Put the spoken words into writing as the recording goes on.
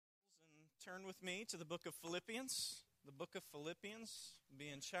Turn with me to the book of Philippians. The book of Philippians will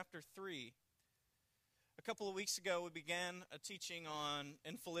be in chapter 3. A couple of weeks ago, we began a teaching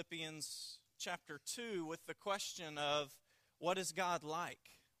in Philippians chapter 2 with the question of, what is God like?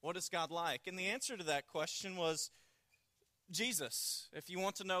 What is God like? And the answer to that question was Jesus. If you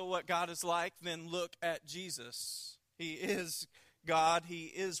want to know what God is like, then look at Jesus. He is God. He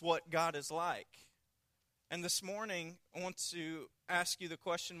is what God is like. And this morning, I want to ask you the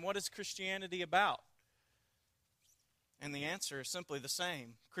question, what is Christianity about? And the answer is simply the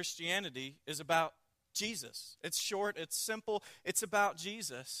same. Christianity is about Jesus. It's short, it's simple, it's about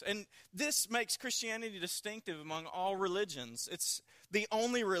Jesus. And this makes Christianity distinctive among all religions. It's the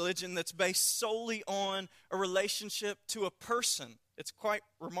only religion that's based solely on a relationship to a person. It's quite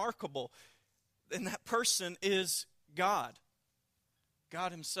remarkable. And that person is God.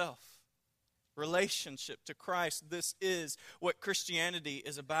 God Himself. Relationship to Christ. This is what Christianity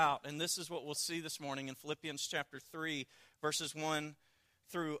is about. And this is what we'll see this morning in Philippians chapter 3, verses 1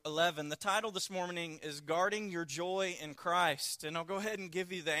 through 11. The title this morning is Guarding Your Joy in Christ. And I'll go ahead and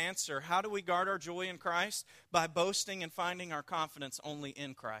give you the answer. How do we guard our joy in Christ? By boasting and finding our confidence only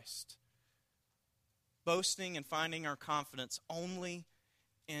in Christ. Boasting and finding our confidence only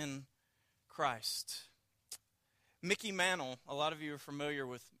in Christ. Mickey Mantle, a lot of you are familiar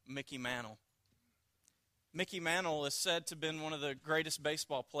with Mickey Mantle. Mickey Mantle is said to have been one of the greatest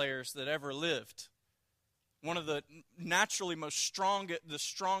baseball players that ever lived. One of the naturally the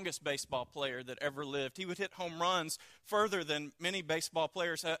strongest baseball player that ever lived. He would hit home runs further than many baseball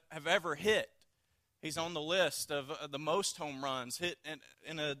players have ever hit. He's on the list of the most home runs hit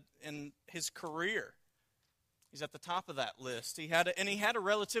in his career. He's at the top of that list. He had a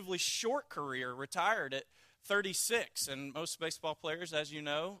relatively short career, retired at 36, and most baseball players, as you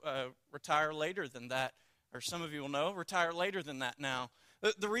know, retire later than that. Or some of you will know, retire later than that now.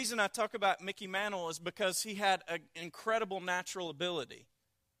 The reason I talk about Mickey Mantle is because he had an incredible natural ability.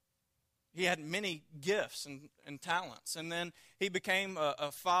 He had many gifts and talents. And then he became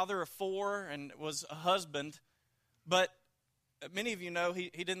a father of 4 and was a husband. But many of you know he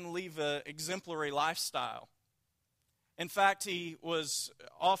didn't leave an exemplary lifestyle. In fact, he was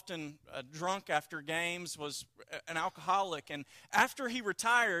often drunk after games, was an alcoholic. And after he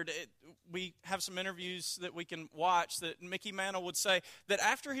retired, we have some interviews that we can watch that Mickey Mantle would say that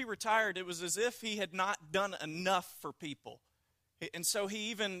after he retired, it was as if he had not done enough for people. And so he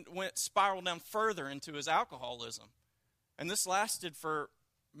even spiraled down further into his alcoholism. And this lasted for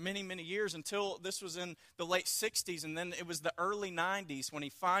many, many years until this was in the late 60s, and then it was the early 90s when he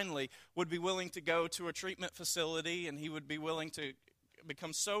finally would be willing to go to a treatment facility and he would be willing to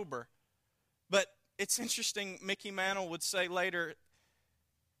become sober. But it's interesting, Mickey Mantle would say later,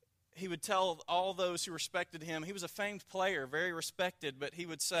 he would tell all those who respected him, he was a famed player, very respected, but he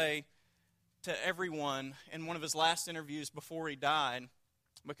would say to everyone in one of his last interviews before he died,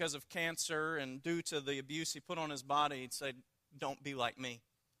 because of cancer and due to the abuse he put on his body, he'd say, "Don't be like me.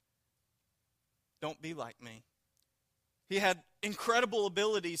 Don't be like me." He had incredible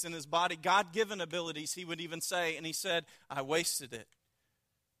abilities in his body, God-given abilities, he would even say, and he said, "I wasted it."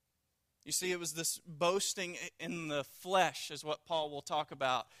 You see, it was this boasting in the flesh is what Paul will talk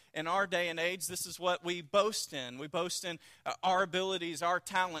about. In our day and age, this is what we boast in. We boast in our abilities, our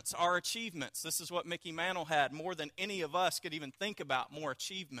talents, our achievements. This is what Mickey Mantle had. More than any of us could even think about, more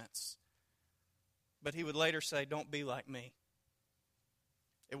achievements. But he would later say, "Don't be like me.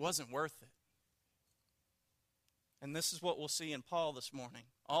 It wasn't worth it." And this is what we'll see in Paul this morning.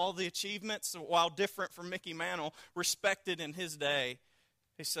 All the achievements, while different from Mickey Mantle, respected in his day,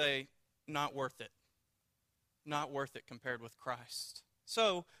 they say, not worth it. Not worth it compared with Christ.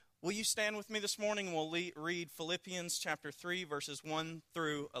 So, will you stand with me this morning and we'll read Philippians chapter 3, verses 1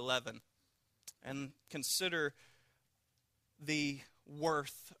 through 11, and consider the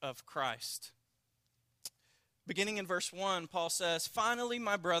worth of Christ. Beginning in verse 1, Paul says, "Finally,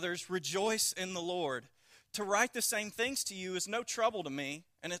 my brothers, rejoice in the Lord. To write the same things to you is no trouble to me,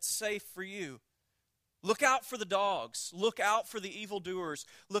 and it's safe for you. Look out for the dogs. Look out for the evildoers.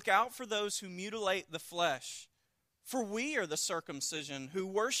 Look out for those who mutilate the flesh. For we are the circumcision who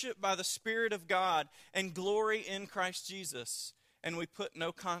worship by the Spirit of God and glory in Christ Jesus, and we put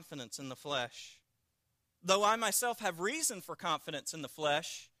no confidence in the flesh. Though I myself have reason for confidence in the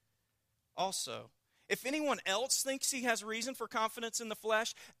flesh also. If anyone else thinks he has reason for confidence in the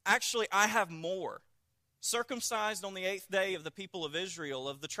flesh, actually I have more. Circumcised on the 8th day of the people of Israel,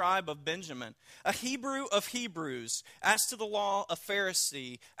 of the tribe of Benjamin, a Hebrew of Hebrews, as to the law, a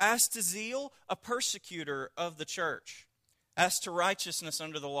Pharisee, as to zeal, a persecutor of the church, as to righteousness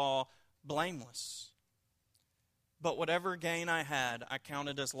under the law, blameless. But whatever gain I had, I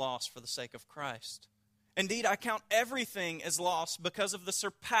counted as loss for the sake of Christ. Indeed, I count everything as loss because of the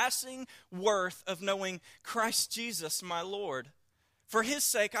surpassing worth of knowing Christ Jesus, my Lord. For his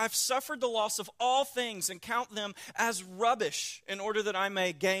sake, I've suffered the loss of all things and count them as rubbish in order that I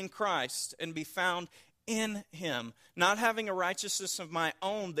may gain Christ and be found in him, not having a righteousness of my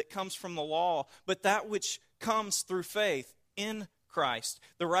own that comes from the law, but that which comes through faith in Christ,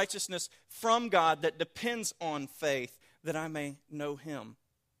 the righteousness from God that depends on faith, that I may know him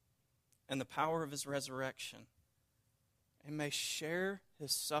and the power of his resurrection, and may share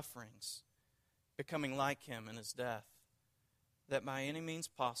his sufferings, becoming like him in his death, that by any means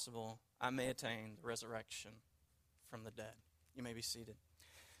possible I may attain the resurrection from the dead. You may be seated.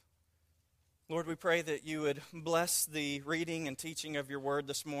 Lord, we pray that you would bless the reading and teaching of your word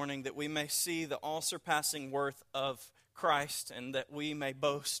this morning, that we may see the all-surpassing worth of Christ and that we may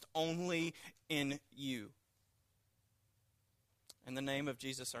boast only in you. In the name of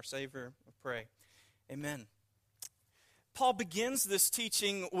Jesus, our Savior, we pray. Amen. Paul begins this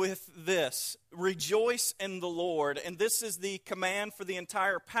teaching with this: rejoice in the Lord. And this is the command for the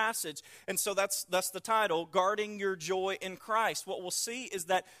entire passage. And so that's the title, Guarding Your Joy in Christ. What we'll see is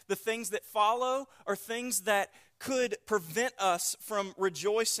that the things that follow are things that could prevent us from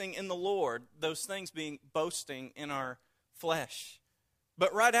rejoicing in the Lord. Those things being boasting in our flesh.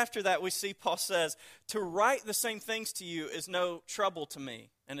 But right after that, we see Paul says, to write the same things to you is no trouble to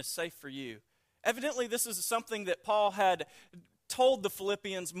me and is safe for you. Evidently, this is something that Paul had told the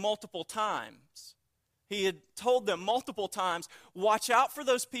Philippians multiple times. He had told them multiple times, watch out for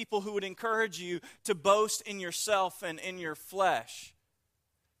those people who would encourage you to boast in yourself and in your flesh.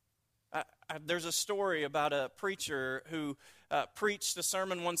 There's a story about a preacher who preached a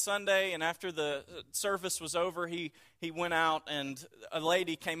sermon one Sunday, and after the service was over, he went out, and a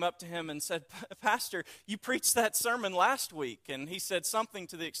lady came up to him and said, Pastor, you preached that sermon last week. And he said something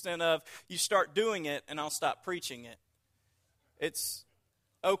to the extent of, you start doing it and I'll stop preaching it. It's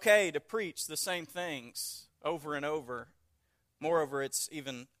okay to preach the same things over and over. Moreover, it's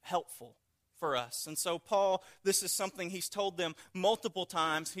even helpful for us. And so Paul, this is something he's told them multiple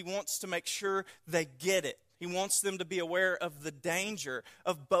times. He wants to make sure they get it. He wants them to be aware of the danger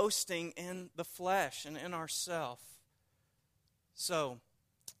of boasting in the flesh and in ourself. So,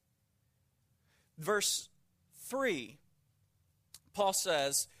 verse 3, Paul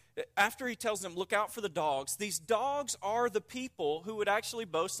says, after he tells them, look out for the dogs, these dogs are the people who would actually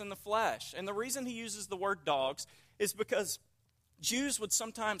boast in the flesh. And the reason he uses the word dogs is because Jews would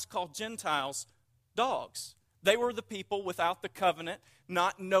sometimes call Gentiles dogs. They were the people without the covenant,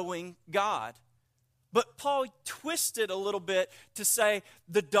 not knowing God. But Paul twisted a little bit to say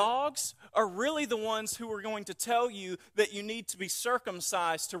the dogs are really the ones who are going to tell you that you need to be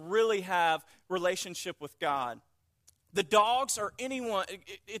circumcised to really have relationship with God. The dogs are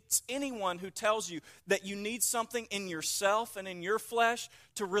it's anyone who tells you that you need something in yourself and in your flesh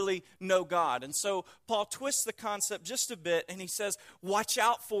to really know God. And so Paul twists the concept just a bit, and he says, watch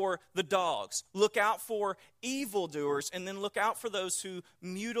out for the dogs. Look out for evildoers, and then look out for those who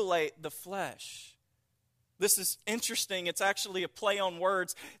mutilate the flesh. This is interesting. It's actually a play on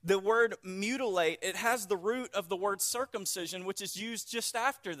words. The word mutilate, it has the root of the word circumcision, which is used just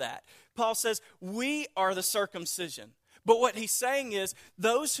after that. Paul says, we are the circumcision. But what he's saying is,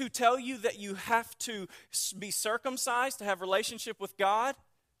 those who tell you that you have to be circumcised to have relationship with God,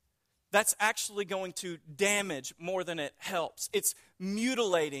 that's actually going to damage more than it helps. It's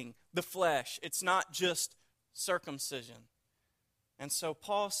mutilating the flesh. It's not just circumcision. And so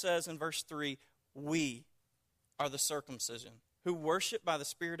Paul says in verse 3, we are the circumcision who worship by the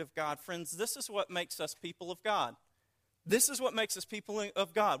Spirit of God. Friends, this is what makes us people of God. This is what makes us people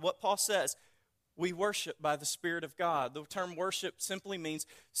of God. What Paul says, we worship by the Spirit of God. The term worship simply means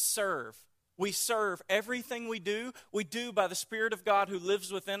serve. We serve. Everything we do by the Spirit of God who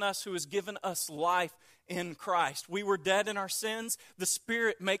lives within us, who has given us life in Christ. We were dead in our sins. The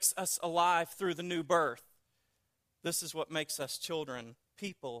Spirit makes us alive through the new birth. This is what makes us children,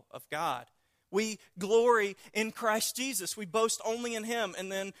 people of God. We glory in Christ Jesus. We boast only in Him,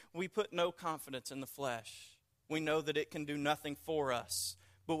 and then we put no confidence in the flesh. We know that it can do nothing for us,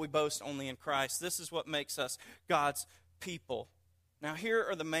 but we boast only in Christ. This is what makes us God's people. Now, here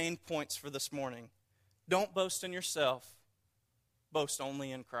are the main points for this morning. Don't boast in yourself. Boast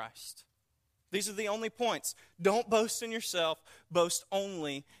only in Christ. These are the only points. Don't boast in yourself. Boast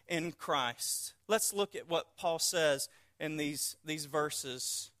only in Christ. Let's look at what Paul says in these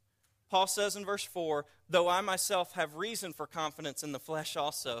verses. Paul says in verse 4, though I myself have reason for confidence in the flesh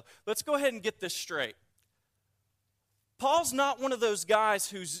also. Let's go ahead and get this straight. Paul's not one of those guys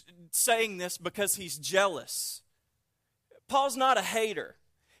who's saying this because he's jealous Paul's not a hater.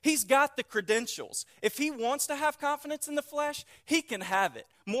 He's got the credentials. If he wants to have confidence in the flesh, he can have it,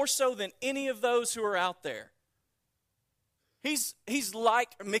 more so than any of those who are out there. He's like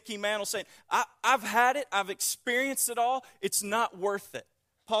Mickey Mantle saying, I've had it, I've experienced it all, it's not worth it.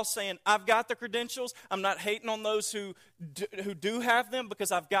 Paul's saying, I've got the credentials, I'm not hating on those who do have them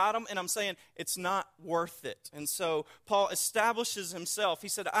because I've got them, and I'm saying it's not worth it. And so Paul establishes himself. He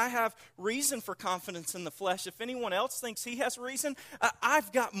said, I have reason for confidence in the flesh. If anyone else thinks he has reason,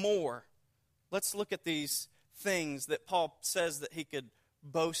 I've got more. Let's look at these things that Paul says that he could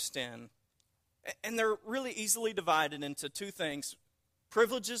boast in. And they're really easily divided into two things: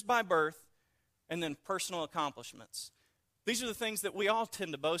 privileges by birth and then personal accomplishments. These are the things that we all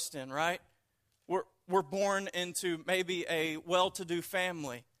tend to boast in, right? We're born into maybe a well-to-do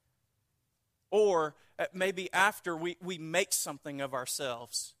family. Or maybe after we make something of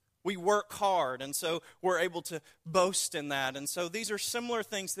ourselves. We work hard, and so we're able to boast in that. And so these are similar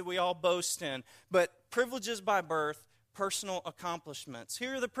things that we all boast in. But privileges by birth, personal accomplishments.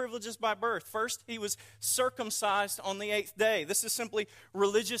 Here are the privileges by birth. First, he was circumcised on the 8th day. This is simply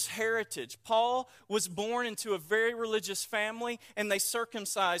religious heritage. Paul was born into a very religious family, and they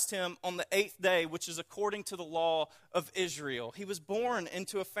circumcised him on the 8th day, which is according to the law of Israel. He was born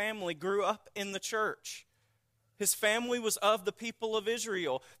into a family, grew up in the church. His family was of the people of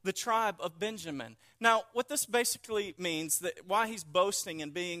Israel, the tribe of Benjamin. Now, what this basically means, that why he's boasting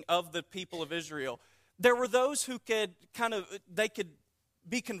in being of the people of Israel, there were those who could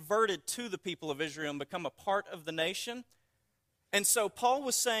be converted to the people of Israel and become a part of the nation. And so Paul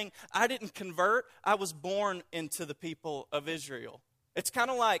was saying, I didn't convert, I was born into the people of Israel. It's kind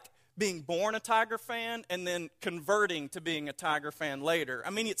of like being born a Tiger fan and then converting to being a Tiger fan later.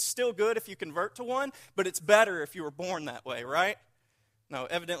 I mean, it's still good if you convert to one, but it's better if you were born that way, right? No,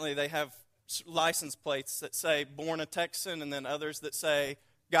 evidently they have license plates that say born a Texan and then others that say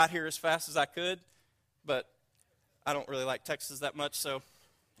got here as fast as I could. But I don't really like Texas that much, so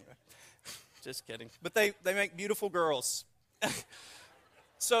anyway, just kidding. But they make beautiful girls.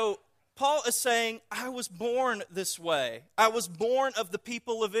 So Paul is saying, I was born this way. I was born of the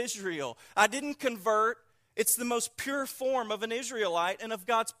people of Israel. I didn't convert. It's the most pure form of an Israelite and of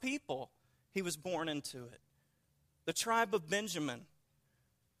God's people. He was born into it. The tribe of Benjamin.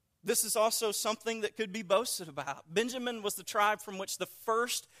 This is also something that could be boasted about. Benjamin was the tribe from which the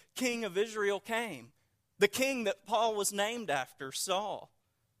first king of Israel came. The king that Paul was named after, Saul.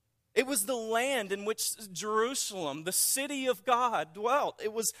 It was the land in which Jerusalem, the city of God, dwelt.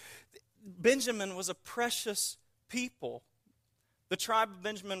 Benjamin was a precious people. The tribe of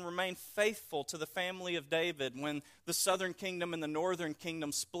Benjamin remained faithful to the family of David. When the southern kingdom and the northern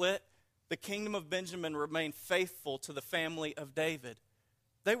kingdom split, the kingdom of Benjamin remained faithful to the family of David.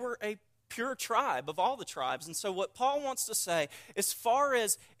 They were a pure tribe of all the tribes. And so what Paul wants to say, as far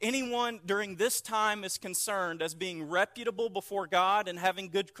as anyone during this time is concerned as being reputable before God and having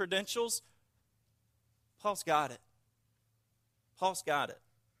good credentials, Paul's got it. Paul's got it.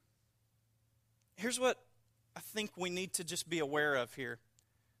 Here's what I think we need to just be aware of here.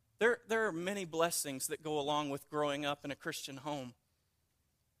 There are many blessings that go along with growing up in a Christian home,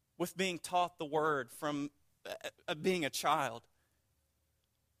 with being taught the word from being a child.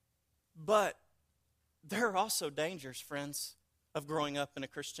 But there are also dangers, friends, of growing up in a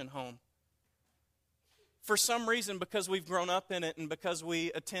Christian home. For some reason, because we've grown up in it and because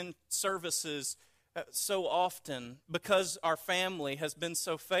we attend services so often, because our family has been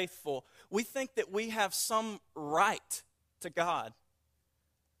so faithful, we think that we have some right to God.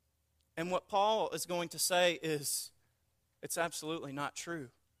 And what Paul is going to say is, it's absolutely not true.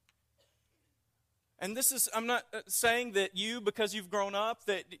 And this is, I'm not saying that you, because you've grown up,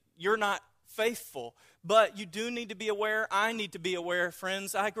 that you're not faithful. But you do need to be aware, I need to be aware,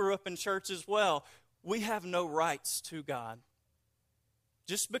 friends. I grew up in church as well. We have no rights to God.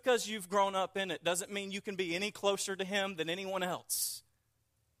 Just because you've grown up in it doesn't mean you can be any closer to Him than anyone else.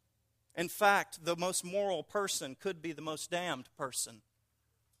 In fact, the most moral person could be the most damned person.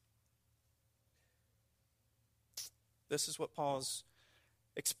 This is what Paul's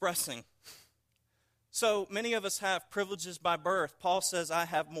expressing. So many of us have privileges by birth. Paul says, I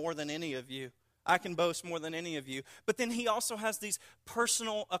have more than any of you. I can boast more than any of you. But then he also has these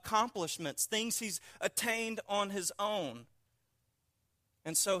personal accomplishments, things he's attained on his own.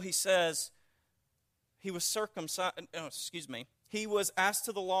 And so he says, he was He was, as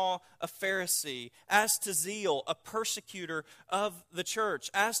to the law, a Pharisee, as to zeal, a persecutor of the church,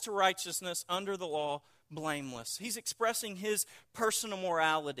 as to righteousness under the law, blameless. He's expressing his personal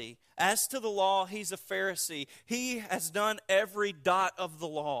morality. As to the law, he's a Pharisee. He has done every dot of the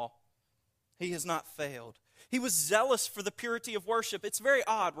law. He has not failed. He was zealous for the purity of worship. It's very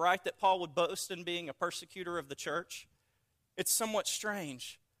odd, right, that Paul would boast in being a persecutor of the church. It's somewhat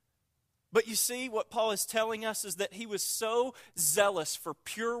strange. But you see, what Paul is telling us is that he was so zealous for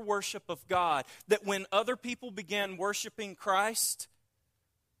pure worship of God that when other people began worshiping Christ,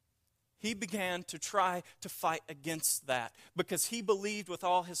 he began to try to fight against that because he believed with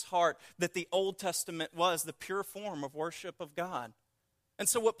all his heart that the Old Testament was the pure form of worship of God. And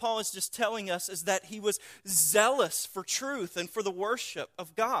so what Paul is just telling us is that he was zealous for truth and for the worship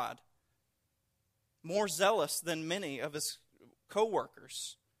of God, more zealous than many of his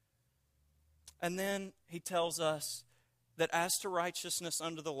co-workers. And then he tells us that as to righteousness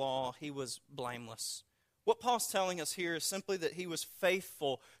under the law, he was blameless. What Paul's telling us here is simply that he was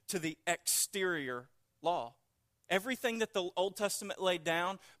faithful to the exterior law. Everything that the Old Testament laid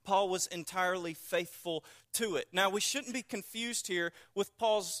down, Paul was entirely faithful to it. Now, we shouldn't be confused here with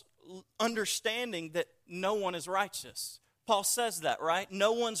Paul's understanding that no one is righteous. Paul says that, right?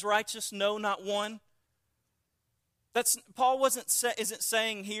 No one's righteous, no, not one. Paul isn't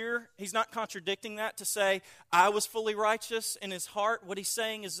saying here, he's not contradicting that to say, I was fully righteous in his heart. What he's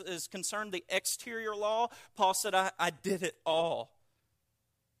saying is concerned the exterior law. Paul said, I did it all.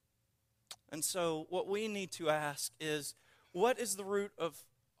 And so what we need to ask is, what is the root of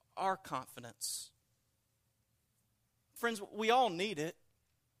our confidence? Friends, we all need it.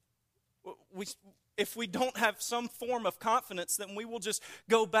 If we don't have some form of confidence, then we will just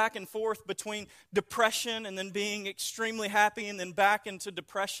go back and forth between depression and then being extremely happy and then back into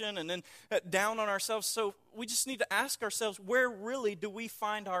depression and then down on ourselves. So we just need to ask ourselves, where really do we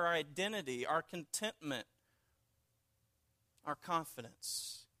find our identity, our contentment, our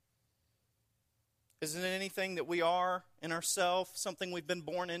confidence? Is it anything that we are in ourselves, something we've been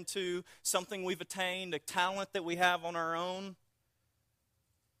born into, something we've attained, a talent that we have on our own?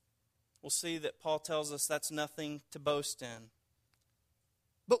 We'll see that Paul tells us that's nothing to boast in.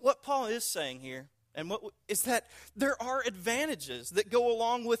 But what Paul is saying here, is that there are advantages that go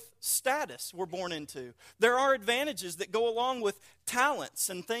along with status we're born into. There are advantages that go along with talents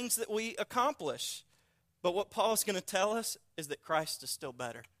and things that we accomplish. But what Paul's going to tell us is that Christ is still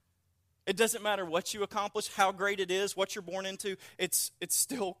better. It doesn't matter what you accomplish, how great it is, what you're born into, it's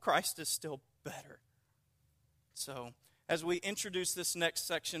still, Christ is still better. So, as we introduce this next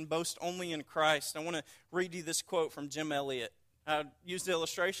section, Boast Only in Christ, I want to read you this quote from Jim Elliot. I used the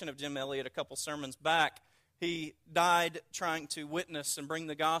illustration of Jim Elliot a couple sermons back. He died trying to witness and bring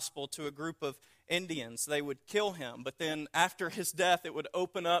the gospel to a group of Indians. They would kill him, but then after his death, it would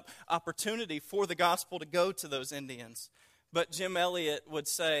open up opportunity for the gospel to go to those Indians. But Jim Elliot would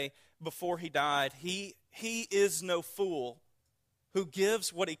say before he died, he is no fool who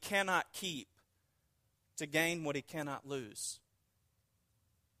gives what he cannot keep to gain what he cannot lose.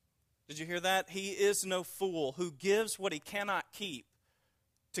 Did you hear that? He is no fool who gives what he cannot keep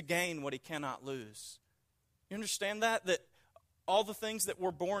to gain what he cannot lose. You understand that? That all the things that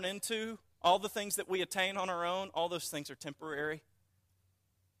we're born into, all the things that we attain on our own, all those things are temporary.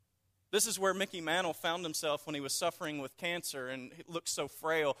 This is where Mickey Mantle found himself when he was suffering with cancer and he looked so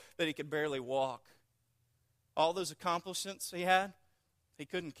frail that he could barely walk. All those accomplishments he had, he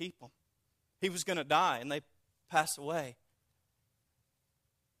couldn't keep them. He was going to die, and they pass away.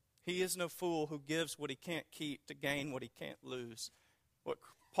 He is no fool who gives what he can't keep to gain what he can't lose. What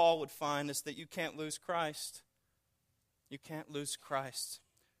Paul would find is that you can't lose Christ. You can't lose Christ.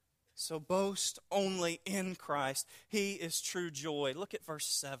 So boast only in Christ. He is true joy. Look at verse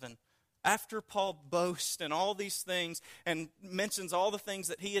 7. After Paul boasts in all these things and mentions all the things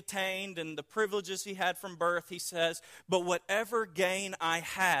that he attained and the privileges he had from birth, he says, but whatever gain I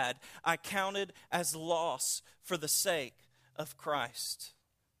had, I counted as loss for the sake of Christ.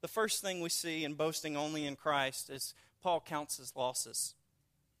 The first thing we see in boasting only in Christ is Paul counts his losses.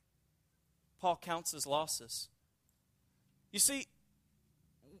 Paul counts his losses. You see,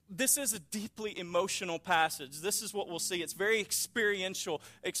 this is a deeply emotional passage. This is what we'll see. It's very experiential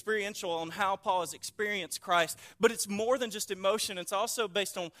on how Paul has experienced Christ. But it's more than just emotion. It's also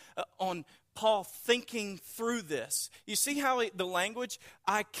based on Paul thinking through this. You see how the language,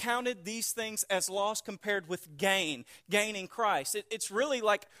 I counted these things as loss compared with gain in Christ. It's really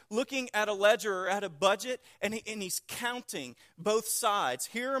like looking at a ledger or at a budget, and he's counting both sides.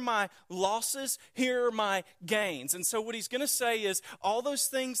 Here are my losses, here are my gains. And so what he's going to say is, all those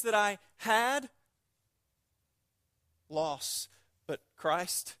things that I had, loss. But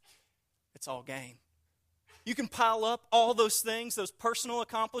Christ, it's all gain. You can pile up all those things, those personal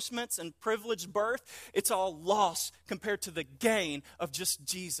accomplishments and privileged birth. It's all loss compared to the gain of just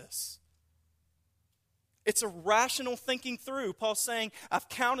Jesus. It's a rational thinking through. Paul's saying, I've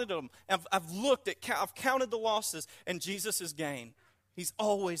counted them. I've looked at, I've counted the losses, and Jesus is gain. He's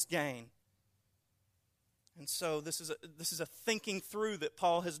always gain. And so this is a thinking through that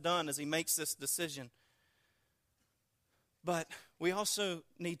Paul has done as he makes this decision. But we also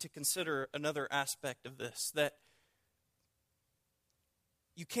need to consider another aspect of this, that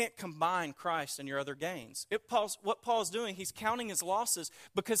you can't combine Christ and your other gains. What Paul's doing, he's counting his losses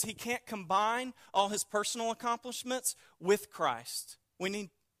because he can't combine all his personal accomplishments with Christ. We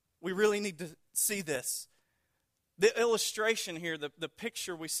really need to see this. The illustration here, the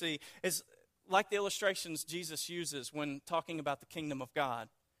picture we see, is like the illustrations Jesus uses when talking about the kingdom of God.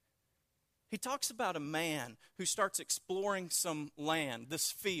 He talks about a man who starts exploring some land, this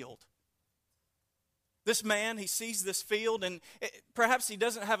field. This man, he sees this field, and perhaps he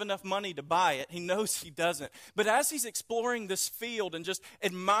doesn't have enough money to buy it. He knows he doesn't. But as he's exploring this field and just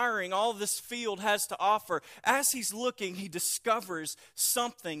admiring all this field has to offer, as he's looking, he discovers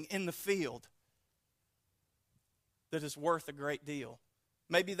something in the field that is worth a great deal.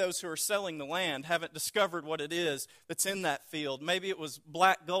 Maybe those who are selling the land haven't discovered what it is that's in that field. Maybe it was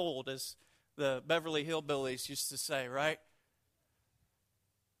black gold, as the Beverly Hillbillies used to say, right?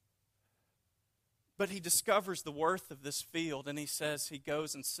 But he discovers the worth of this field, and he says he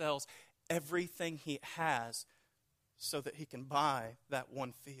goes and sells everything he has so that he can buy that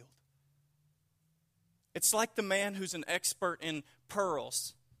one field. It's like the man who's an expert in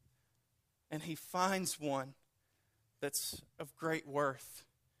pearls, and he finds one that's of great worth,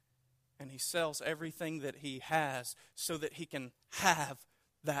 and he sells everything that he has so that he can have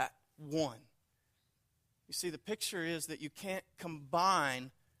that one. You see, the picture is that you can't combine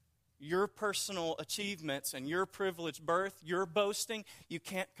your personal achievements and your privileged birth, your boasting, you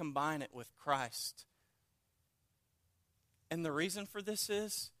can't combine it with Christ. And the reason for this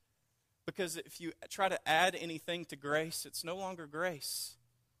is because if you try to add anything to grace, it's no longer grace.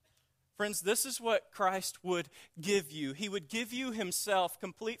 Friends, this is what Christ would give you. He would give you himself,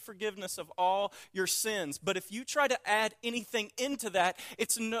 complete forgiveness of all your sins. But if you try to add anything into that,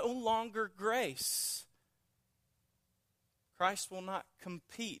 it's no longer grace. Christ will not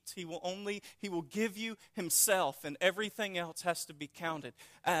compete. He will give you himself, and everything else has to be counted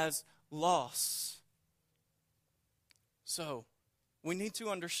as loss. So, we need to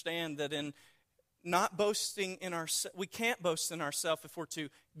understand that in not boasting in ourselves, we can't boast in ourselves if we're to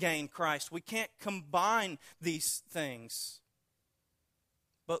gain Christ. We can't combine these things.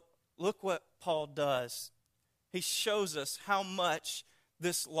 But look what Paul does. He shows us how much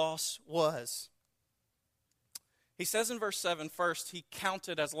this loss was. He says in verse 7, first, he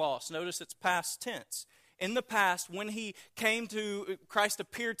counted as loss. Notice it's past tense. In the past, when Christ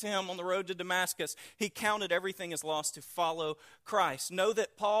appeared to him on the road to Damascus, he counted everything as loss to follow Christ. Know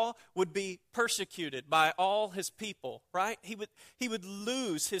that Paul would be persecuted by all his people, right? He would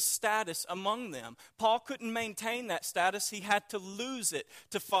lose his status among them. Paul couldn't maintain that status. He had to lose it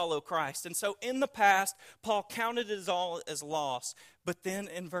to follow Christ. And so in the past, Paul counted it all as loss. But then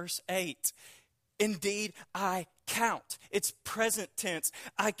in verse 8, indeed, I count. It's present tense.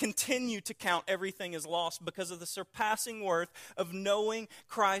 I continue to count everything as lost because of the surpassing worth of knowing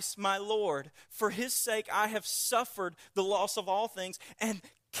Christ my Lord. For his sake I have suffered the loss of all things and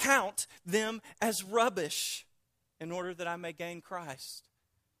count them as rubbish in order that I may gain Christ.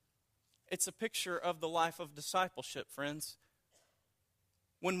 It's a picture of the life of discipleship, friends.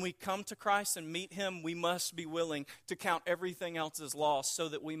 When we come to Christ and meet him, we must be willing to count everything else as lost so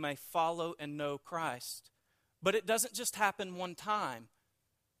that we may follow and know Christ. But it doesn't just happen one time.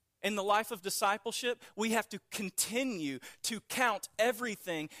 In the life of discipleship, we have to continue to count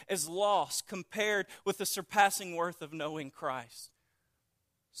everything as lost compared with the surpassing worth of knowing Christ.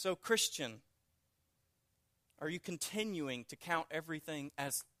 So, Christian, are you continuing to count everything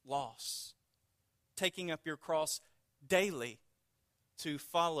as loss? Taking up your cross daily to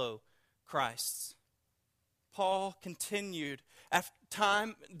follow Christ. Paul continued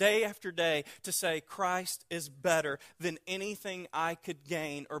day after day to say, Christ is better than anything I could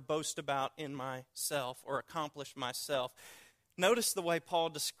gain or boast about in myself or accomplish myself. Notice the way Paul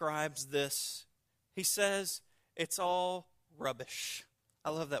describes this. He says, it's all rubbish.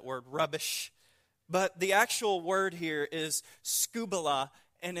 I love that word, rubbish. But the actual word here is skubala,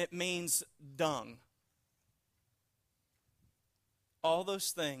 and it means dung. All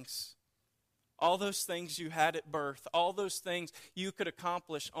those things you had at birth, all those things you could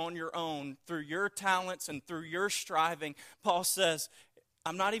accomplish on your own through your talents and through your striving, Paul says,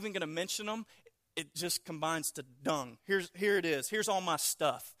 I'm not even going to mention them. It just combines to dung. Here it is. Here's all my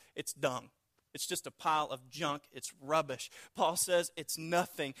stuff. It's dung. It's just a pile of junk. It's rubbish. Paul says it's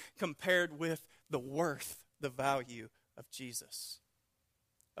nothing compared with the worth, the value of Jesus,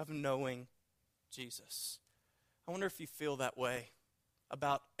 of knowing Jesus. I wonder if you feel that way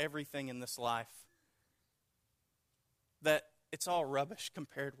about everything in this life, that it's all rubbish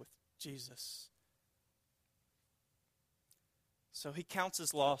compared with Jesus. So he counts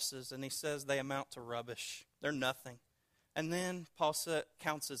his losses and he says they amount to rubbish. They're nothing. And then Paul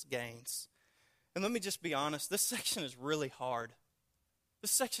counts his gains. And let me just be honest, this section is really hard.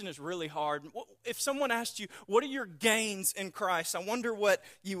 This section is really hard. If someone asked you, what are your gains in Christ? I wonder what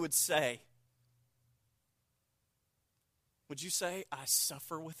you would say. Would you say, I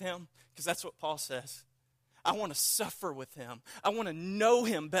suffer with him? Because that's what Paul says. I want to suffer with him. I want to know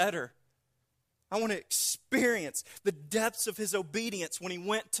him better. I want to experience the depths of his obedience when he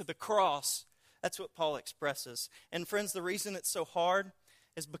went to the cross. That's what Paul expresses. And friends, the reason it's so hard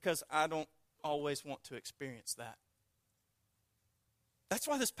is because I don't always want to experience that. That's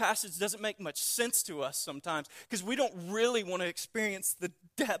why this passage doesn't make much sense to us sometimes, because we don't really want to experience the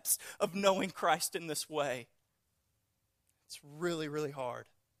depths of knowing Christ in this way. It's really, really hard.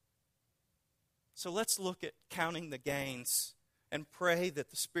 So let's look at counting the gains and pray that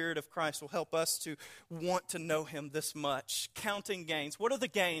the Spirit of Christ will help us to want to know him this much. Counting gains. What are the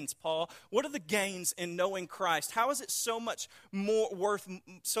gains, Paul? What are the gains in knowing Christ? How is it so much more worth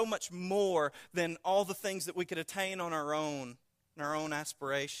so much more than all the things that we could attain on our own and our own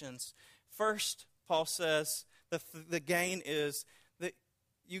aspirations? First, Paul says the gain is that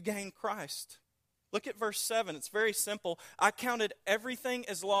you gain Christ. Look at verse 7. It's very simple. I counted everything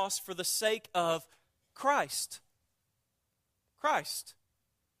as loss for the sake of Christ. Christ.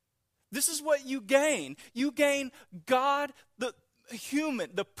 This is what you gain. You gain God, the human,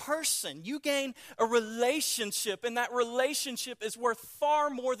 the person. You gain a relationship, and that relationship is worth far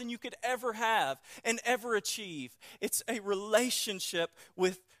more than you could ever have and ever achieve. It's a relationship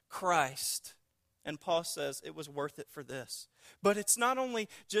with Christ. And Paul says it was worth it for this. But it's not only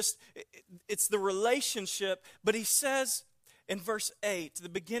just, it's the relationship, but he says in verse 8, the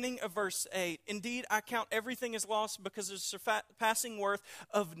beginning of verse 8, indeed I count everything as lost because of the surpassing worth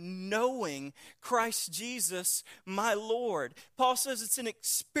of knowing Christ Jesus, my Lord. Paul says it's an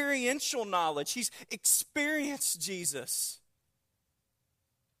experiential knowledge. He's experienced Jesus.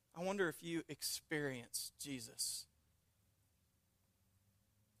 I wonder if you experience Jesus.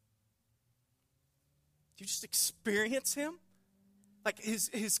 Do you just experience him? Like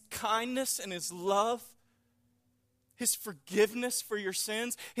his kindness and his love, his forgiveness for your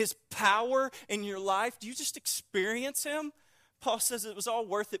sins, his power in your life. Do you just experience him? Paul says it was all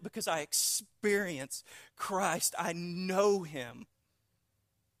worth it because I experience Christ. I know him.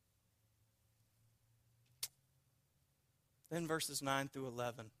 Then verses 9 through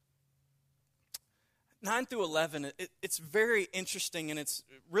 11. 9 through 11, it's very interesting and it's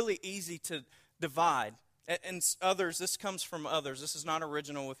really easy to divide. And others, this comes from others. This is not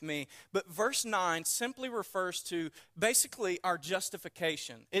original with me. But verse 9 simply refers to basically our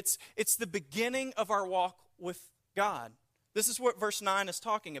justification. It's the beginning of our walk with God. This is what verse 9 is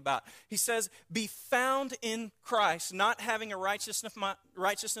talking about. He says, be found in Christ, not having a righteousness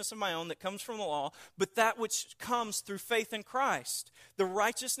of my own that comes from the law, but that which comes through faith in Christ. The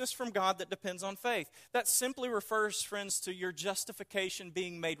righteousness from God that depends on faith. That simply refers, friends, to your justification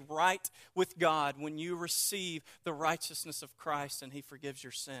being made right with God when you receive the righteousness of Christ and he forgives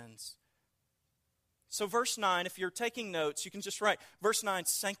your sins. So verse 9, if you're taking notes, you can just write verse 9,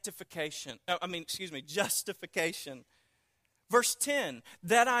 justification. Verse 10,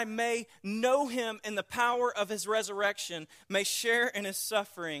 that I may know him in the power of his resurrection, may share in his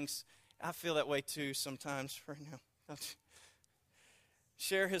sufferings. I feel that way too sometimes right now.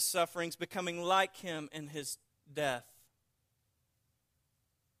 Share his sufferings, becoming like him in his death.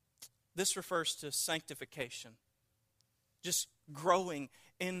 This refers to sanctification, just growing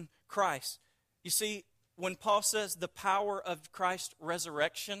in Christ. You see, when Paul says the power of Christ's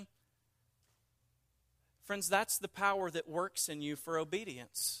resurrection, friends, that's the power that works in you for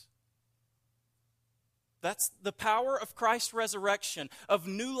obedience. That's the power of Christ's resurrection, of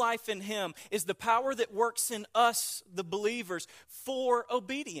new life in him, is the power that works in us, the believers, for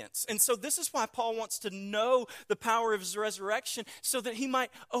obedience. And so this is why Paul wants to know the power of his resurrection so that he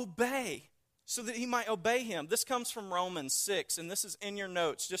might obey. Him. This comes from Romans 6, and this is in your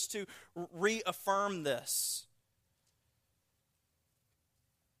notes, just to reaffirm this.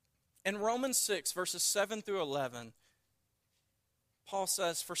 In Romans 6, verses 7 through 11, Paul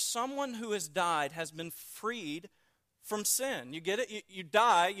says, for someone who has died has been freed from sin. You get it? You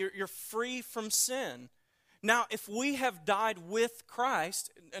die, you're free from sin. Now, if we have died with Christ,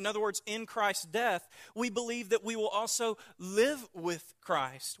 in other words, in Christ's death, we believe that we will also live with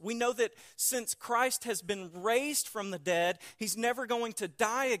Christ. We know that since Christ has been raised from the dead, he's never going to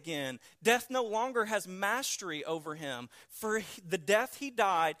die again. Death no longer has mastery over him. For the death he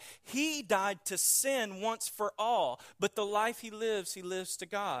died to sin once for all. But the life he lives to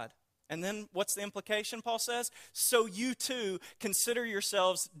God. And then what's the implication, Paul says? So you too consider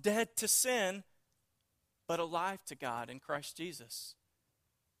yourselves dead to sin, but alive to God in Christ Jesus.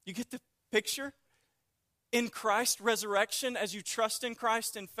 You get the picture? In Christ's resurrection, as you trust in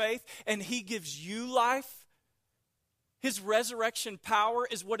Christ in faith, and he gives you life, his resurrection power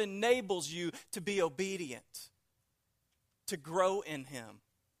is what enables you to be obedient, to grow in him,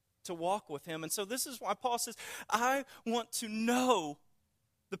 to walk with him. And so this is why Paul says, I want to know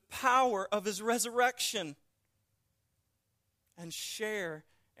the power of his resurrection and share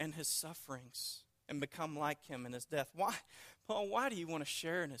in his sufferings and become like him in his death. Why, Paul, why do you want to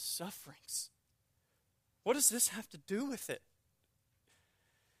share in his sufferings? What does this have to do with it?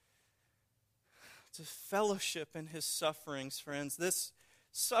 To fellowship in his sufferings, friends. This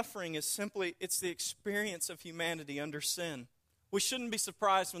suffering is simply, it's the experience of humanity under sin. We shouldn't be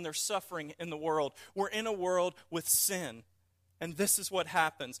surprised when there's suffering in the world. We're in a world with sin, and this is what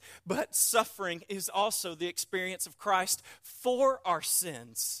happens. But suffering is also the experience of Christ for our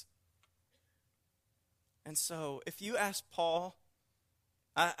sins. And so, if you ask Paul,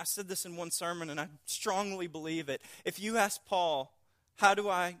 I said this in one sermon and I strongly believe it. If you ask Paul, how do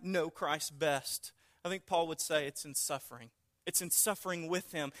I know Christ best? I think Paul would say it's in suffering. It's in suffering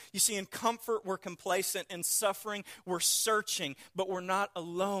with him. You see, in comfort, we're complacent. In suffering, we're searching. But we're not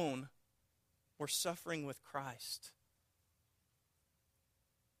alone. We're suffering with Christ.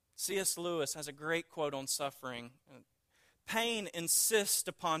 C.S. Lewis has a great quote on suffering. Pain insists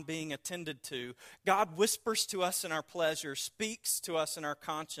upon being attended to. God whispers to us in our pleasure, speaks to us in our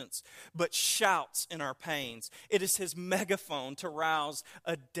conscience, but shouts in our pains. It is his megaphone to rouse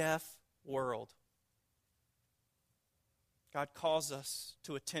a deaf world. God calls us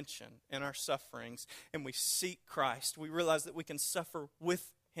to attention in our sufferings, and we seek Christ. We realize that we can suffer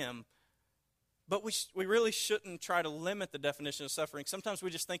with him. But we really shouldn't try to limit the definition of suffering. Sometimes we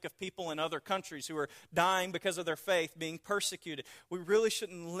just think of people in other countries who are dying because of their faith, being persecuted. We really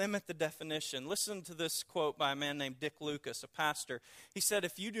shouldn't limit the definition. Listen to this quote by a man named Dick Lucas, a pastor. He said,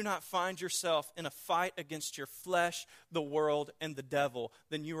 if you do not find yourself in a fight against your flesh, the world, and the devil,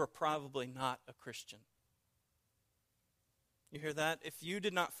 then you are probably not a Christian. You hear that? If you do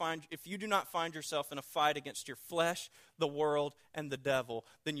not find yourself in a fight against your flesh, the world, and the devil,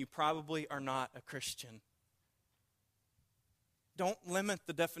 then you probably are not a Christian. Don't limit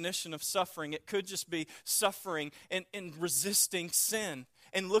the definition of suffering. It could just be suffering in resisting sin,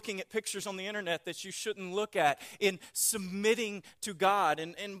 and looking at pictures on the internet that you shouldn't look at, in submitting to God,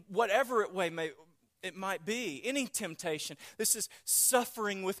 and whatever it might be, any temptation. This is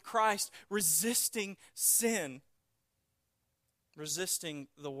suffering with Christ, resisting sin. Resisting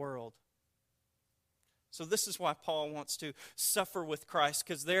the world. So this is why Paul wants to suffer with Christ,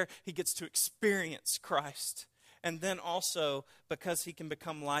 because there he gets to experience Christ. And then also because he can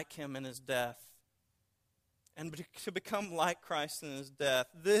become like him in his death. And to become like Christ in his death,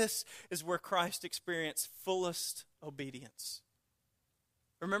 this is where Christ experienced fullest obedience.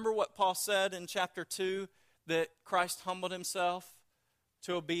 Remember what Paul said in chapter 2, that Christ humbled himself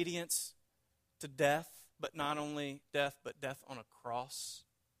to obedience to death? But not only death, but death on a cross.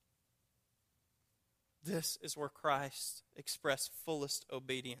 This is where Christ expressed fullest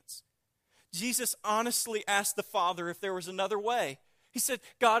obedience. Jesus honestly asked the Father if there was another way. He said,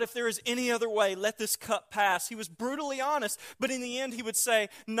 God, if there is any other way, let this cup pass. He was brutally honest, but in the end he would say,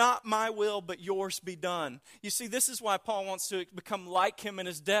 not my will, but yours be done. You see, this is why Paul wants to become like him in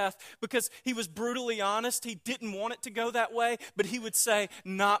his death, because he was brutally honest. He didn't want it to go that way, but he would say,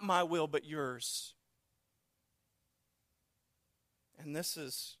 not my will, but yours. And this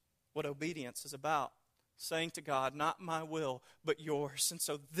is what obedience is about. Saying to God, not my will, but yours. And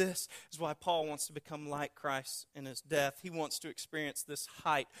so this is why Paul wants to become like Christ in his death. He wants to experience this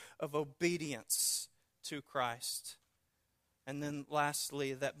height of obedience to Christ. And then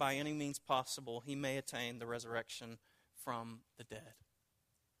lastly, that by any means possible, he may attain the resurrection from the dead.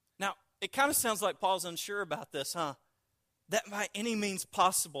 Now, it kind of sounds like Paul's unsure about this, huh? That by any means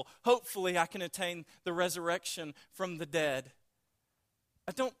possible, hopefully I can attain the resurrection from the dead.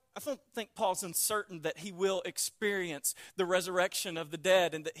 I don't think Paul's uncertain that he will experience the resurrection of the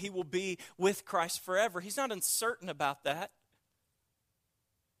dead and that he will be with Christ forever. He's not uncertain about that.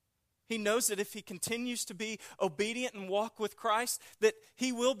 He knows that if he continues to be obedient and walk with Christ, that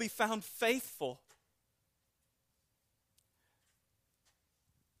he will be found faithful.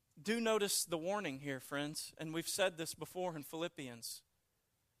 do notice the warning here, friends, and we've said this before in Philippians.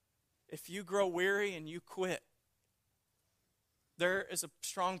 If you grow weary and you quit, there is a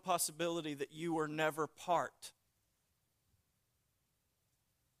strong possibility that you were never part.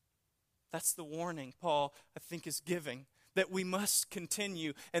 That's the warning Paul, I think, is giving, that we must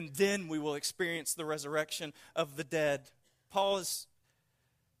continue, and then we will experience the resurrection of the dead. Paul is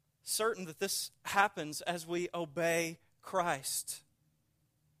certain that this happens as we obey Christ.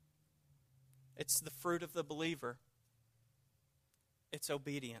 It's the fruit of the believer. It's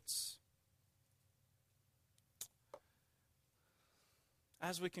obedience.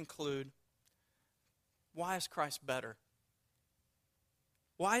 As we conclude, why is Christ better?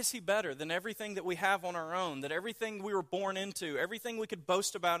 Why is he better than everything that we have on our own, that everything we were born into, everything we could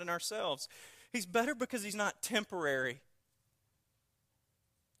boast about in ourselves? He's better because he's not temporary.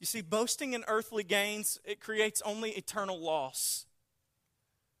 You see, boasting in earthly gains, it creates only eternal loss.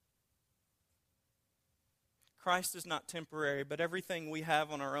 Christ is not temporary, but everything we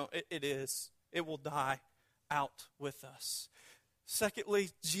have on our own, it is. It will die out with us. Secondly,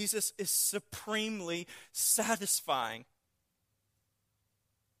 Jesus is supremely satisfying.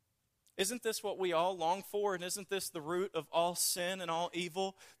 Isn't this what we all long for? And isn't this the root of all sin and all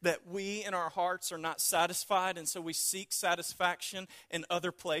evil? That we in our hearts are not satisfied, and so we seek satisfaction in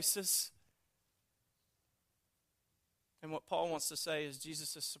other places? And what Paul wants to say is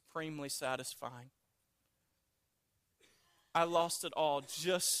Jesus is supremely satisfying. I lost it all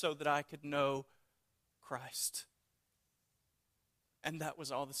just so that I could know Christ. And that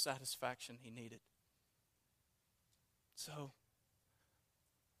was all the satisfaction he needed. So,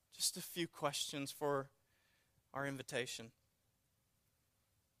 just a few questions for our invitation.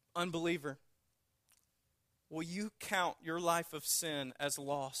 Unbeliever, will you count your life of sin as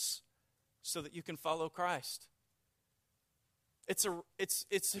loss so that you can follow Christ?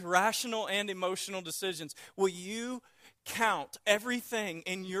 It's rational and emotional decisions. Will you count everything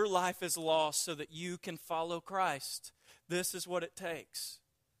in your life as loss so that you can follow Christ? This is what it takes.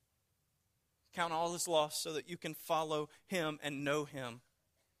 Count all as loss so that you can follow him and know him.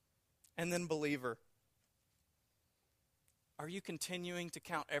 And then believer, are you continuing to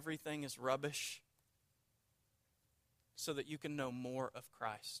count everything as rubbish so that you can know more of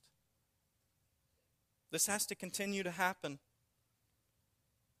Christ? This has to continue to happen.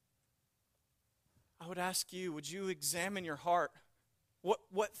 I would ask you, would you examine your heart?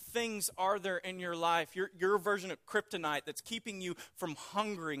 What things are there in your life, your version of kryptonite, that's keeping you from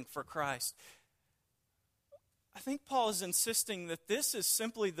hungering for Christ? I think Paul is insisting that this is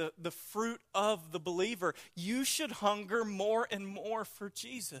simply the fruit of the believer. You should hunger more and more for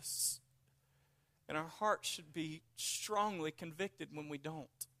Jesus. And our hearts should be strongly convicted when we don't.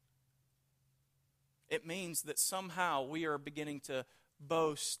 It means that somehow we are beginning to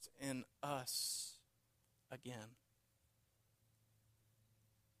boast in us again.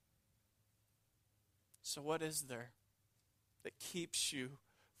 So what is there that keeps you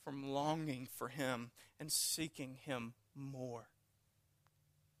from longing for him and seeking him more?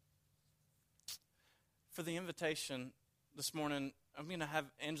 For the invitation this morning, I'm going to have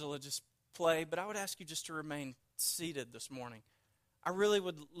Angela just play, but I would ask you just to remain seated this morning. I really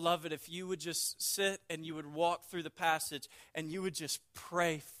would love it if you would just sit and you would walk through the passage and you would just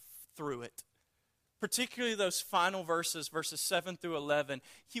pray through it. Particularly those final verses 7 through 11,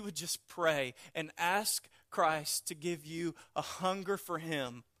 you would just pray and ask Christ to give you a hunger for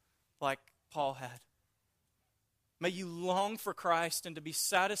him like Paul had. May you long for Christ and to be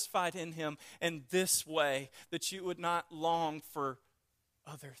satisfied in him in this way, that you would not long for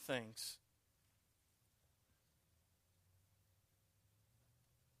other things.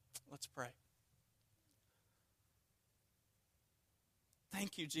 Let's pray.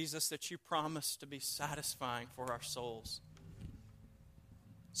 Thank you, Jesus, that you promise to be satisfying for our souls.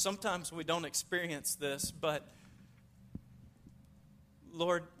 Sometimes we don't experience this, but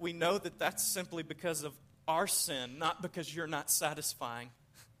Lord, we know that that's simply because of our sin, not because you're not satisfying.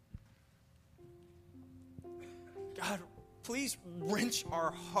 God, please wrench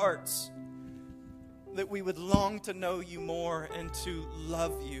our hearts that we would long to know you more and to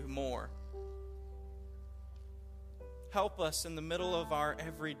love you more. Help us in the middle of our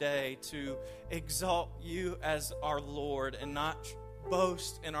everyday to exalt you as our Lord and not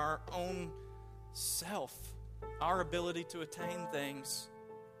boast in our own self, our ability to attain things.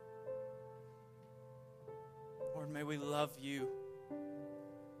 Lord, may we love you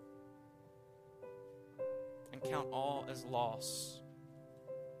and count all as loss.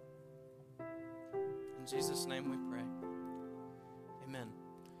 In Jesus' name we pray. Amen.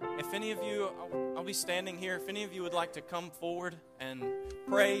 if any of you, I'll be standing here. If any of you would like to come forward and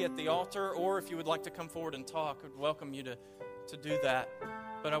pray at the altar, or if you would like to come forward and talk, I would welcome you to do that.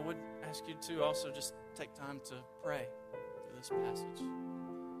 But I would ask you to also just take time to pray through this passage.